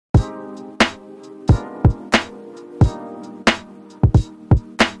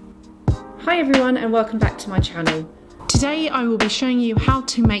Hi everyone and welcome back to my channel. Today I will be showing you how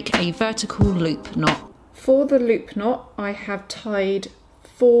to make a vertical loop knot. For the loop knot I have tied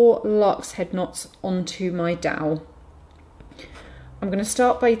 4 lark's head knots onto my dowel. I'm going to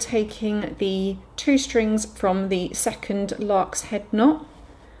start by taking the 2 strings from the second lark's head knot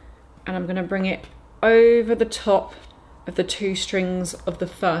and I'm going to bring it over the top of the 2 strings of the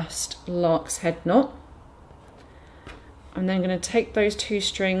first lark's head knot. I'm then going to take those 2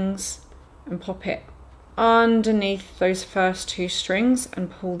 strings and pop it underneath those first 2 strings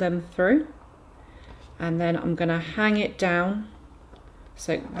and pull them through, and then I'm going to hang it down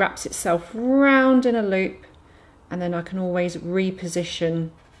so it wraps itself round in a loop, and then I can always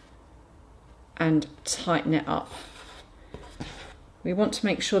reposition and tighten it up. We want to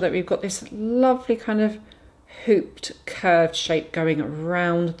make sure that we've got this lovely kind of hooped curved shape going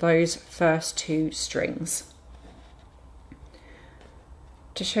around those first 2 strings.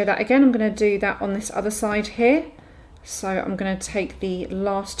 To show that again, I'm going to do that on this other side here. So I'm going to take the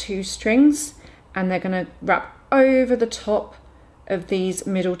last 2 strings and they're going to wrap over the top of these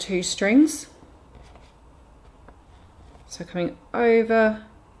middle 2 strings. So coming over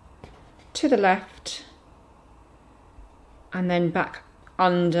to the left and then back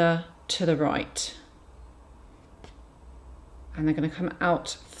under to the right. And they're going to come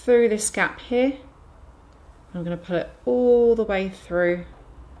out through this gap here. I'm going to pull it all the way through.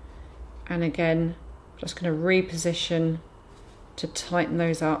 And again, just going to reposition to tighten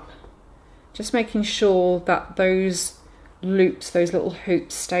those up. Just making sure that those loops, those little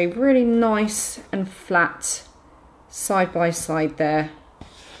hoops, stay really nice and flat side by side there.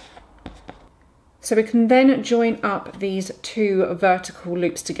 So we can then join up these 2 vertical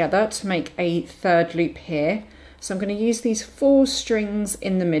loops together to make a 3rd loop here. So I'm going to use these 4 strings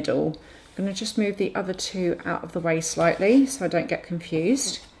in the middle. I'm going to just move the other 2 out of the way slightly so I don't get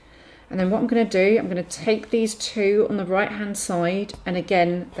confused. And then what I'm going to do, I'm going to take these 2 on the right hand side, and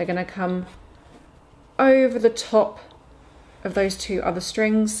again they're going to come over the top of those 2 other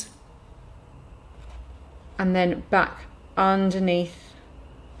strings and then back underneath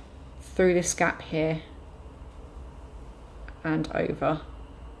through this gap here and over.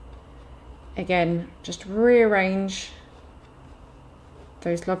 Again, just rearrange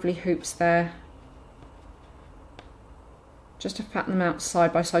those lovely hoops there, just to flatten them out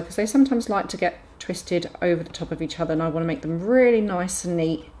side by side because they sometimes like to get twisted over the top of each other, and I want to make them really nice and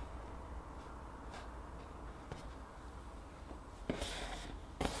neat.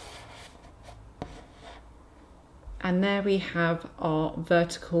 And there we have our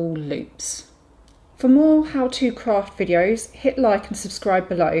vertical loops. For more how-to craft videos, hit like and subscribe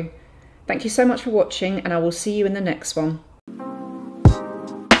below. Thank you so much for watching, and I will see you in the next one.